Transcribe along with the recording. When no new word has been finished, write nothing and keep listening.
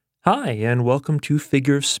Hi, and welcome to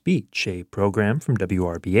Figure of Speech, a program from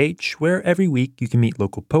WRBH where every week you can meet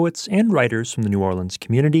local poets and writers from the New Orleans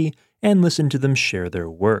community and listen to them share their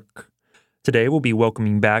work. Today we'll be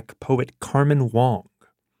welcoming back poet Carmen Wong.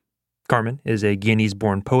 Carmen is a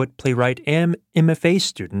Guyanese-born poet, playwright, and MFA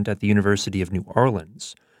student at the University of New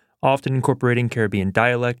Orleans. Often incorporating Caribbean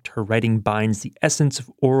dialect, her writing binds the essence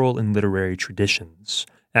of oral and literary traditions.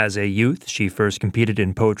 As a youth, she first competed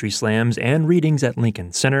in poetry slams and readings at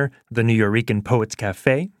Lincoln Center, the Nuyorican Poets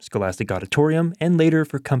Cafe, Scholastic Auditorium, and later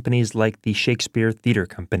for companies like the Shakespeare Theater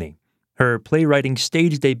Company. Her playwriting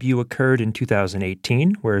stage debut occurred in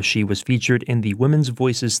 2018, where she was featured in the Women's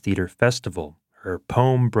Voices Theater Festival. Her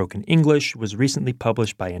poem, Broken English, was recently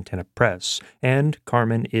published by Antenna Press, and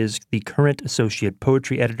Carmen is the current associate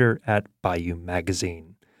poetry editor at Bayou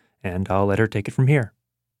Magazine. And I'll let her take it from here.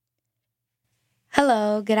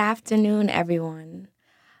 Hello, good afternoon, everyone.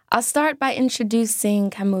 I'll start by introducing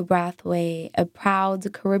Camus Brathwaite, a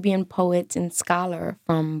proud Caribbean poet and scholar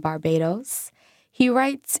from Barbados. He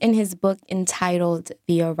writes in his book entitled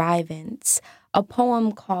The Arrivants, a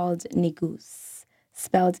poem called Negus,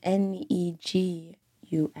 spelled Negus.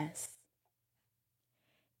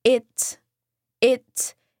 It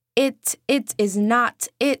is not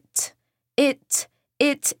it.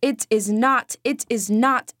 It is not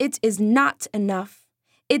enough.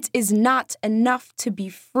 It is not enough to be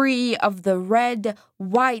free of the red,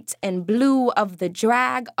 white, and blue of the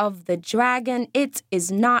drag of the dragon. It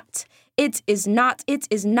is not enough. It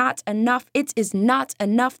is not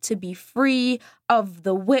enough to be free of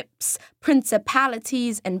the whips,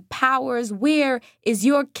 principalities, and powers. Where is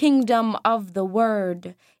your kingdom of the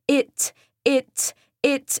word? It is not.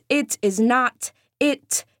 It is not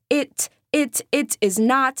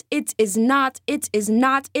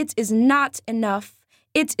enough.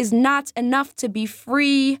 It is not enough to be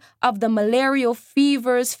free of the malarial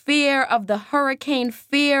fevers, fear of the hurricane,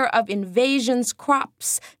 fear of invasions,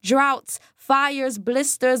 crops, droughts, fires,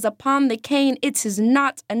 blisters upon the cane. It is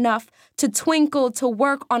not enough to twinkle to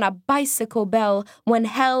work on a bicycle bell when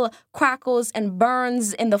hell crackles and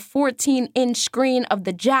burns in the 14-inch screen of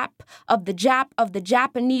the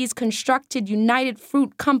Japanese constructed United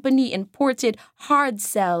Fruit Company imported hard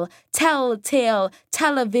sell, telltale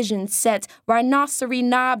television set, rhinoceros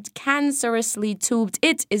knobbed, cancerously tubed.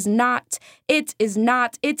 It is not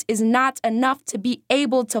enough to be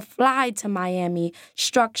able to fly to Miami,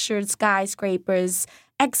 structured skyscrapers,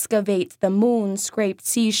 excavate the moon-scraped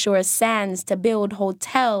seashore sands to build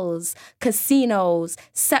hotels, casinos,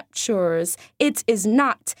 sepulchres. It is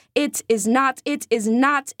not enough.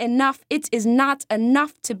 It is not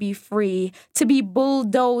enough to be free, to be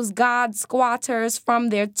bulldozed God squatters from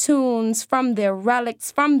their tunes, from their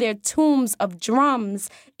relics, from their tombs of drums.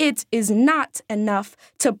 It is not enough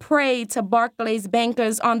to pray to Barclays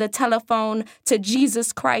bankers on the telephone, to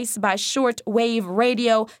Jesus Christ by shortwave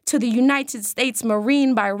radio, to the United States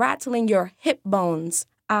Marine by rattling your hip bones.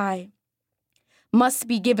 I must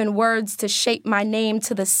be given words to shape my name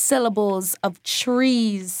to the syllables of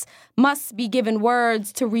trees, must be given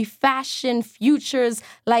words to refashion futures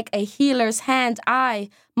like a healer's hand. I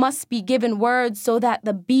must be given words so that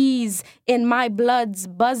the bees in my blood's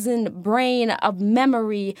buzzing brain of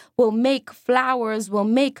memory will make flowers, will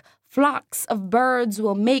make flocks of birds,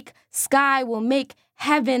 will make sky, will make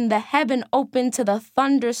heaven, the heaven open to the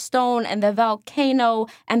thunderstone and the volcano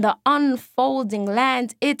and the unfolding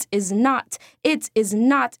land. It is not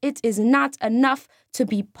enough to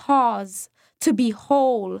be pause, to be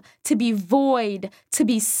whole, to be void, to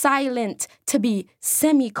be silent, to be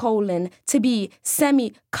semicolon, to be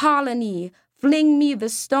semi-colony. Fling me the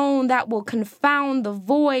stone that will confound the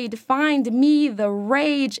void. Find me the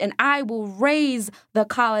rage, and I will raise the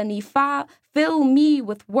colony. Fill me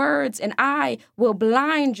with words, and I will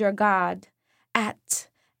blind your God. Ataban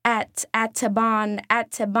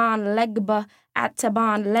legba,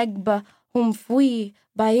 fui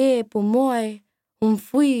bae pumoy,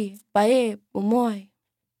 fui bae pumoy.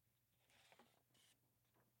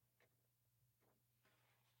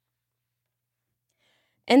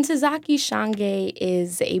 Ntozake Shange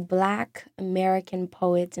is a Black American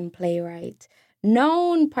poet and playwright,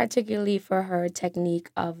 known particularly for her technique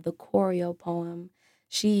of the choreo poem.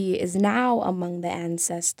 She is now among the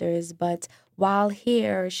ancestors, but while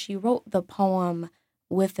here, she wrote the poem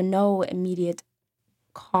with no immediate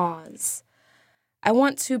cause. I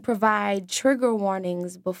want to provide trigger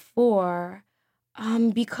warnings before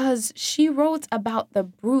because she wrote about the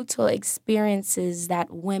brutal experiences that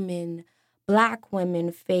Black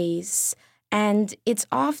women face, and it's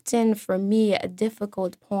often, for me, a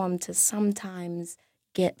difficult poem to sometimes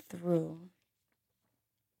get through.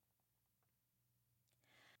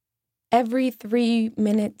 Every 3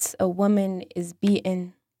 minutes, a woman is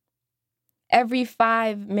beaten. Every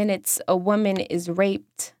 5 minutes, a woman is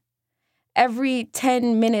raped. Every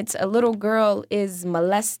 10 minutes, a little girl is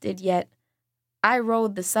molested, yet I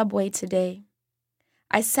rode the subway today.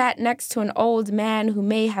 I sat next to an old man who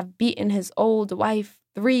may have beaten his old wife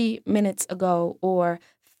 3 minutes ago, or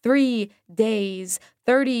 3 days.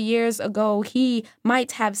 30 years ago, he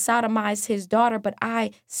might have sodomized his daughter, but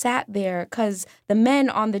I sat there because the men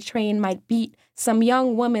on the train might beat some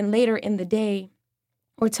young woman later in the day.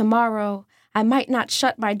 Or tomorrow, I might not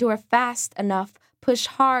shut my door fast enough, push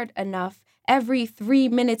hard enough. Every 3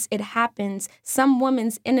 minutes it happens. Some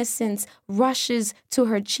woman's innocence rushes to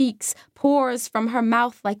her cheeks, pours from her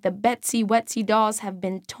mouth like the Betsy Wetsy dolls have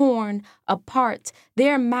been torn apart.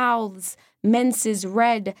 Their mouths, menses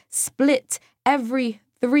red, split. Every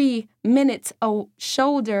 3 minutes a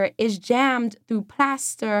shoulder is jammed through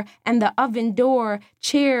plaster and the oven door.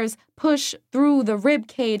 Chairs push through the rib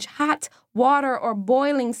cage. Hot water or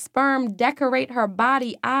boiling sperm decorate her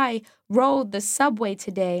body. I rode the subway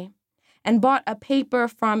today and bought a paper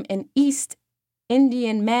from an East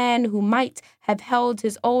Indian man who might have held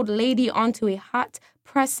his old lady onto a hot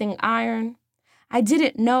pressing iron. I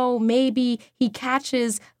didn't know, maybe he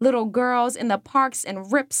catches little girls in the parks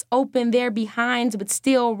and rips open their behinds with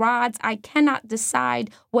steel rods. I cannot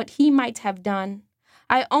decide what he might have done.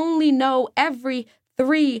 I only know every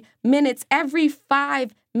 3 minutes, every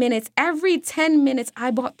 5 minutes, every 10 minutes,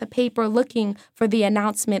 I bought the paper looking for the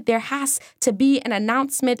announcement. There has to be an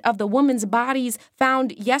announcement of the woman's bodies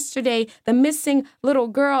found yesterday, the missing little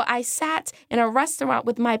girl. I sat in a restaurant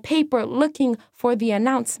with my paper looking for the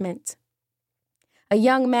announcement. A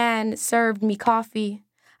young man served me coffee.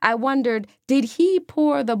 I wondered, did he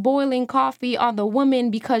pour the boiling coffee on the woman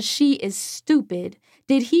because she is stupid?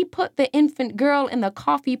 Did he put the infant girl in the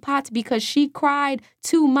coffee pot because she cried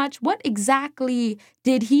too much? What exactly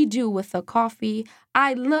did he do with the coffee?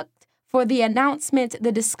 I looked for the announcement,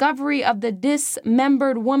 the discovery of the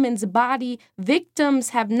dismembered woman's body. Victims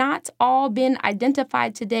have not all been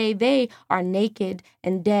identified today. They are naked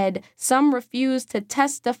and dead. Some refuse to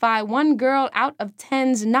testify. 1 girl out of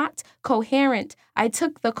 10's not coherent. I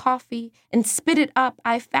took the coffee and spit it up.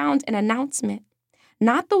 I found an announcement.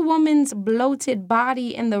 Not the woman's bloated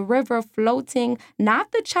body in the river floating,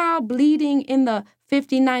 not the child bleeding in the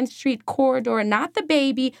 59th Street corridor, not the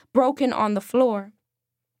baby broken on the floor.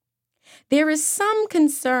 There is some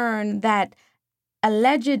concern that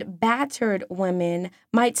alleged battered women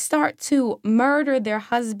might start to murder their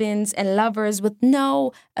husbands and lovers with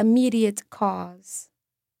no immediate cause.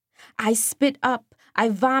 I spit up, I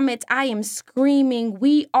vomit, I am screaming.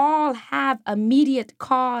 We all have immediate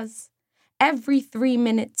cause. Every 3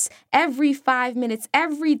 minutes, every 5 minutes,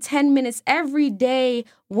 every 10 minutes, every day,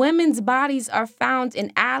 women's bodies are found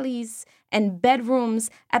in alleys and bedrooms,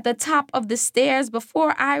 at the top of the stairs.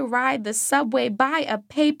 Before I ride the subway, buy a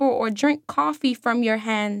paper or drink coffee from your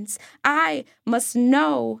hands. I must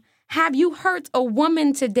know. Have you hurt a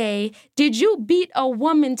woman today? Did you beat a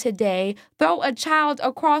woman today? Throw a child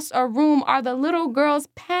across a room? Are the little girl's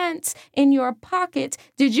pants in your pocket?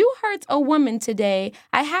 Did you hurt a woman today?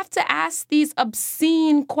 I have to ask these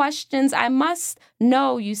obscene questions. I must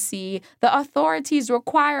know, you see. The authorities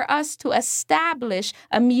require us to establish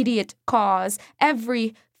immediate cause.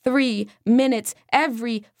 Every 3 minutes,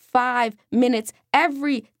 every 5 minutes,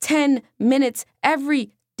 every 10 minutes,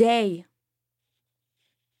 every day.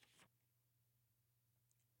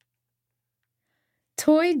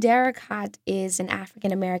 Toy Derricotte is an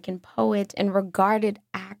African-American poet and regarded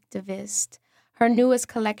activist. Her newest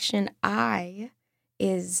collection, I,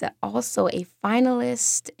 is also a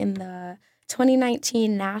finalist in the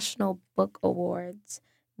 2019 National Book Awards.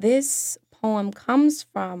 This poem comes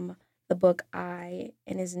from the book I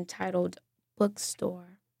and is entitled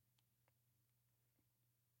Bookstore.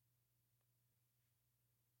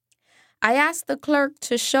 I ask the clerk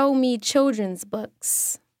to show me children's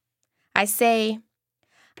books. I say,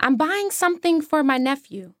 I'm buying something for my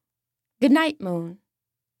nephew. Good night, Moon.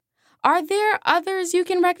 Are there others you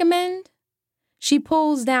can recommend? She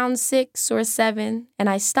pulls down 6 or 7, and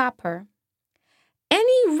I stop her.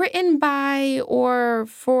 Any written by or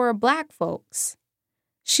for Black folks?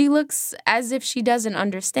 She looks as if she doesn't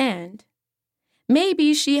understand.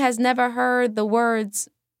 Maybe she has never heard the words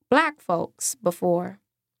Black folks before.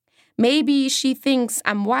 Maybe she thinks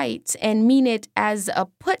I'm white and mean it as a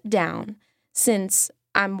put down. Since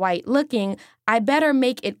I'm white looking, I better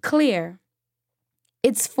make it clear.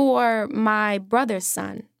 It's for my brother's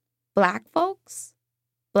son. Black folks?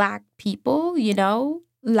 Black people,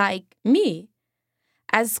 like me.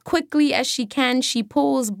 As quickly as she can, she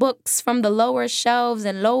pulls books from the lower shelves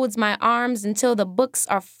and loads my arms until the books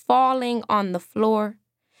are falling on the floor.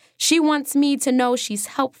 She wants me to know she's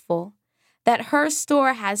helpful, that her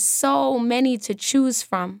store has so many to choose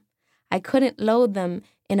from. I couldn't load them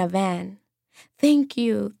in a van. Thank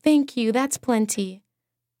you, that's plenty.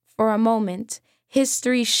 For a moment,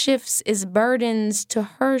 history shifts its burdens to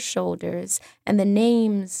her shoulders, and the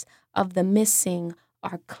names of the missing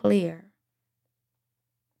are clear.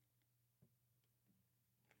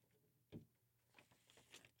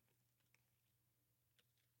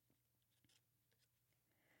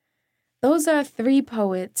 Those are three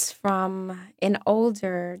poets from an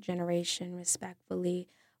older generation, respectfully,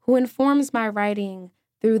 who informs my writing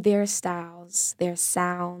through their styles, their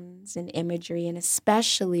sounds and imagery, and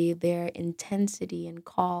especially their intensity and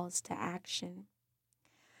calls to action.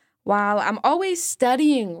 While I'm always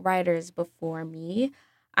studying writers before me,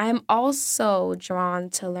 I'm also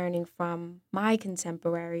drawn to learning from my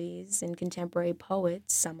contemporaries and contemporary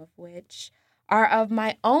poets, some of which are of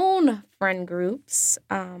my own friend groups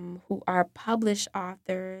who are published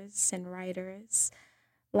authors and writers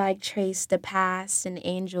like Trace DePass and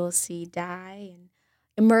Angel C. Dye and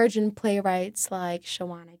emerging playwrights like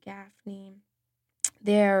Shawana Gaffney.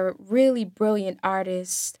 They're really brilliant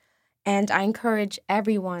artists, and I encourage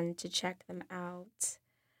everyone to check them out.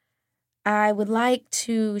 I would like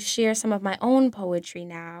to share some of my own poetry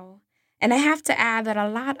now, and I have to add that a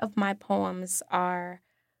lot of my poems are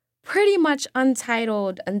pretty much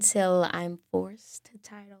untitled until I'm forced to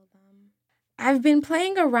title them. I've been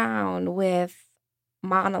playing around with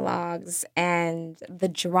monologues and the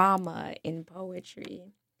drama in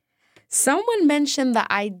poetry. Someone mentioned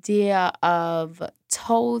the idea of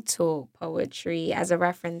total poetry as a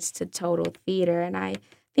reference to total theater, and I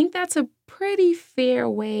think that's a pretty fair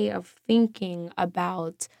way of thinking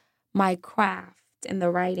about my craft and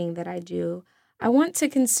the writing that I do. I want to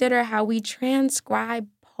consider how we transcribe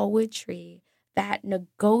poetry that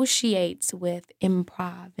negotiates with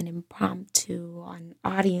improv and impromptu on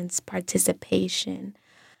audience participation.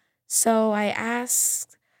 So I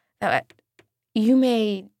ask that you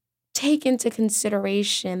may take into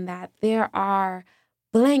consideration that there are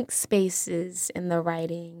blank spaces in the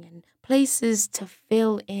writing and places to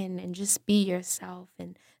fill in and just be yourself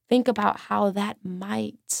and think about how that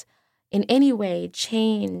might in any way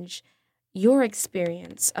change your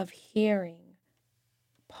experience of hearing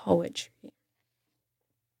poetry.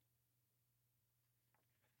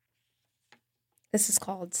 This is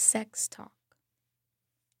called Sex Talk.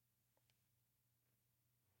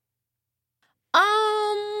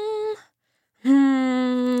 Um,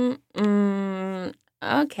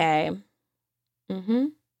 okay. Mm-hmm.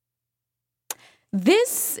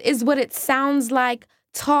 This is what it sounds like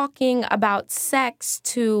talking about sex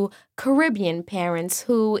to Caribbean parents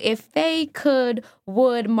who, if they could,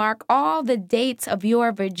 would mark all the dates of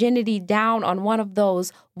your virginity down on one of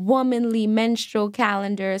those womanly menstrual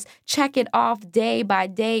calendars, check it off day by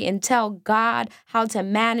day, and tell God how to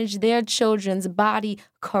manage their children's body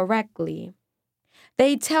correctly.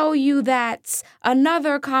 They tell you that's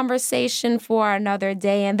another conversation for another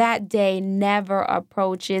day, and that day never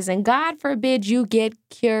approaches. And God forbid you get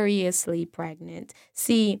curiously pregnant.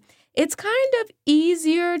 See, it's kind of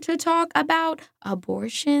easier to talk about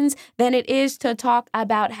abortions than it is to talk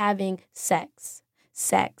about having sex.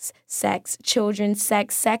 Sex, children,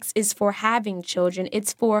 sex. Sex is for having children.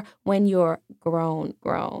 It's for when you're grown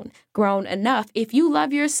enough. If you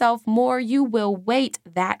love yourself more, you will wait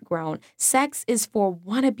that grown. Sex is for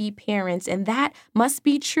wannabe parents, and that must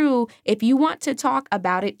be true. If you want to talk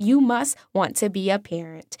about it, you must want to be a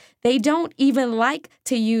parent. They don't even like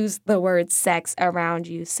to use the word sex around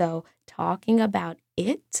you, so talking about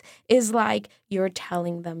it is like you're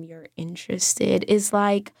telling them you're interested. It's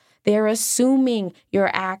like they're assuming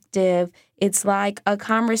you're active. It's like a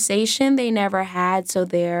conversation they never had, so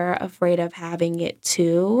they're afraid of having it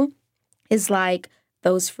too. It's like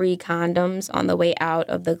those free condoms on the way out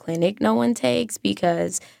of the clinic no one takes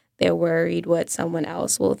because they're worried what someone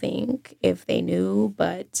else will think if they knew,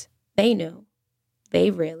 but they knew.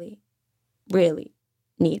 They really, really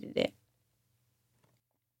needed it.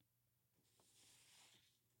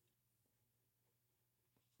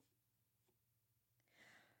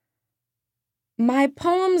 My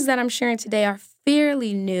poems that I'm sharing today are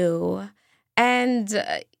fairly new and,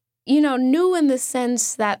 new in the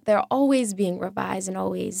sense that they're always being revised and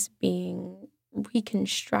always being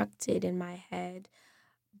reconstructed in my head.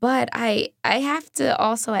 But I have to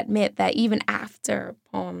also admit that even after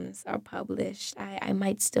poems are published, I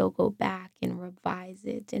might still go back and revise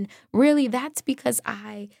it. And really, that's because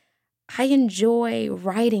I enjoy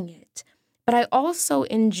writing it. But I also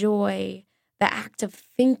enjoy the act of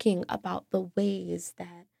thinking about the ways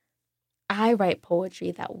that I write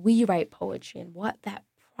poetry, that we write poetry, and what that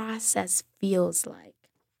process feels like.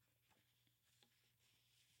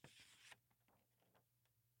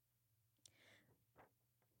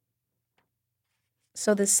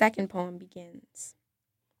 So the second poem begins.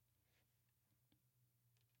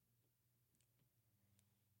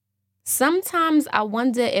 Sometimes I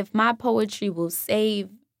wonder if my poetry will save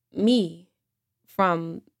me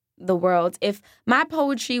from the world, if my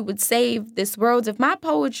poetry would save this world, if my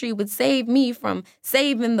poetry would save me from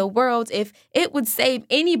saving the world, if it would save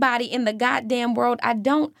anybody in the goddamn world. I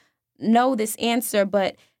don't know this answer,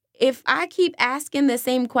 but if I keep asking the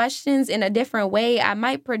same questions in a different way, I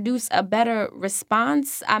might produce a better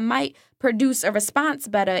response. I might produce a response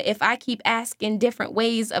better if I keep asking different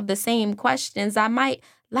ways of the same questions. I might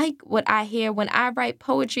like what I hear when I write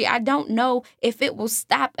poetry. I don't know if it will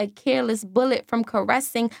stop a careless bullet from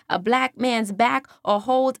caressing a black man's back or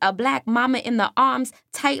hold a black mama in the arms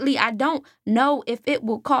tightly. I don't know if it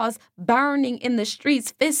will cause burning in the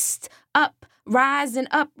streets, fists up, rising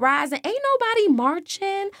up, rising. Ain't nobody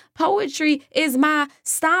marching. Poetry is my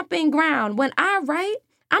stomping ground. When I write,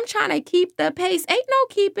 I'm trying to keep the pace. Ain't no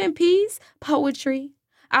keeping peace. Poetry.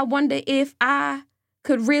 I wonder if I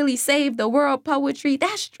could really save the world. Poetry.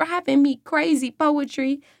 That's driving me crazy.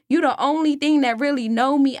 Poetry. You the only thing that really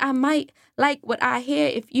know me. I might like what I hear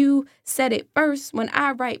if you said it first. When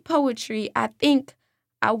I write poetry, I think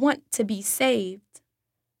I want to be saved.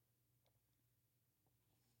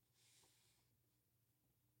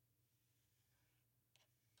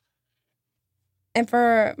 And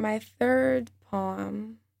for my third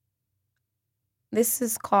poem, this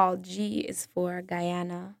is called G is for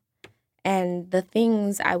Guyana, and the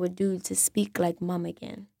things I would do to speak like mom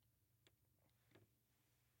again.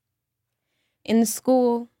 In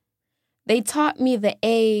school, they taught me the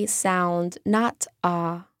A sound, not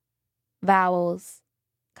ah, vowels,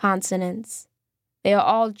 consonants. They are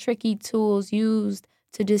all tricky tools used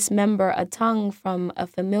to dismember a tongue from a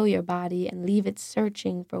familiar body and leave it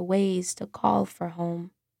searching for ways to call for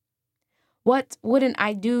home. What wouldn't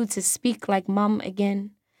I do to speak like mum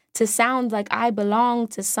again, to sound like I belong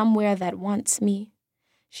to somewhere that wants me?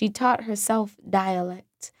 She taught herself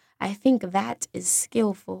dialect. I think that is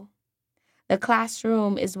skillful. The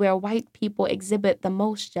classroom is where white people exhibit the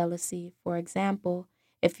most jealousy. For example,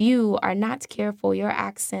 if you are not careful, your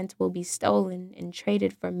accent will be stolen and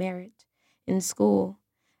traded for merit. In school,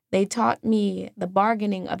 they taught me the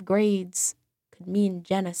bargaining of grades could mean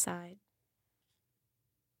genocide.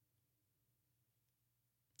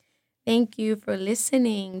 Thank you for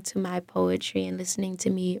listening to my poetry and listening to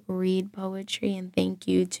me read poetry. And thank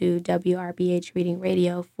you to WRBH Reading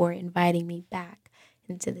Radio for inviting me back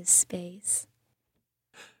into this space.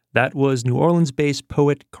 That was New Orleans-based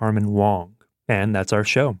poet Carmen Wong. And that's our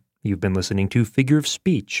show. You've been listening to Figure of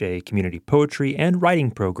Speech, a community poetry and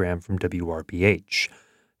writing program from WRBH.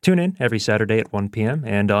 Tune in every Saturday at 1 p.m.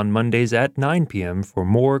 and on Mondays at 9 p.m. for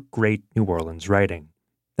more great New Orleans writing.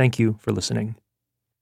 Thank you for listening.